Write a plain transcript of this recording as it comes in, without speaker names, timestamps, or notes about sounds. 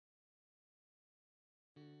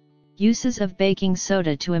Uses of baking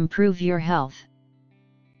soda to improve your health.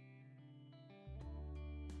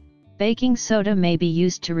 Baking soda may be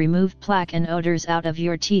used to remove plaque and odors out of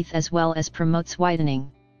your teeth as well as promotes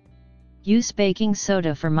whitening. Use baking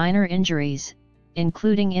soda for minor injuries,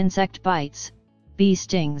 including insect bites, bee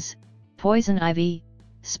stings, poison ivy,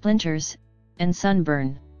 splinters, and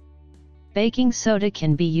sunburn. Baking soda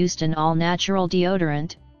can be used in all-natural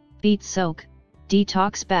deodorant, beet soak,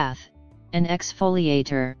 detox bath, and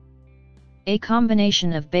exfoliator. A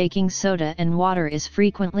combination of baking soda and water is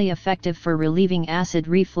frequently effective for relieving acid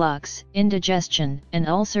reflux, indigestion, and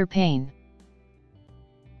ulcer pain.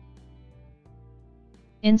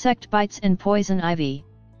 Insect bites and poison ivy.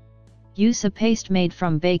 Use a paste made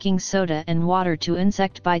from baking soda and water to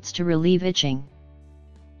insect bites to relieve itching.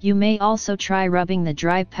 You may also try rubbing the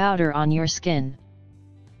dry powder on your skin.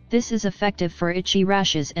 This is effective for itchy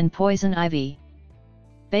rashes and poison ivy.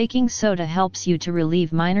 Baking soda helps you to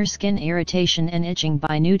relieve minor skin irritation and itching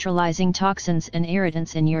by neutralizing toxins and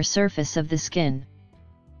irritants in your surface of the skin.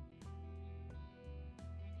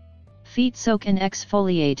 Feet soak and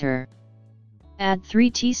exfoliator. Add 3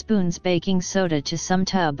 teaspoons baking soda to some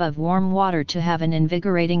tub of warm water to have an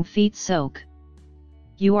invigorating feet soak.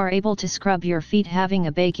 You are able to scrub your feet having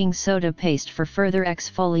a baking soda paste for further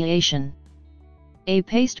exfoliation. A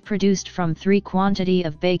paste produced from 3 quantity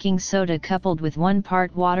of baking soda coupled with 1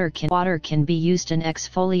 part water can be used an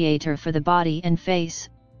exfoliator for the body and face,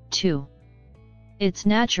 too. It's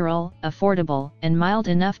natural, affordable, and mild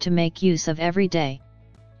enough to make use of every day.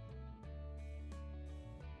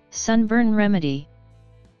 Sunburn remedy.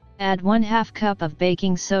 Add 1/2 cup of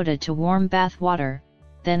baking soda to warm bath water,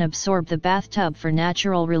 then absorb the bathtub for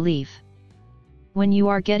natural relief. When you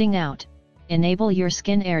are getting out, enable your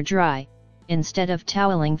skin air dry, instead of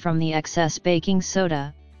toweling from the excess baking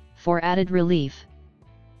soda, for added relief.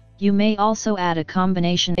 You may also add a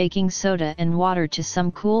combination baking soda and water to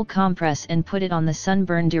some cool compress and put it on the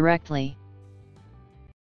sunburn directly.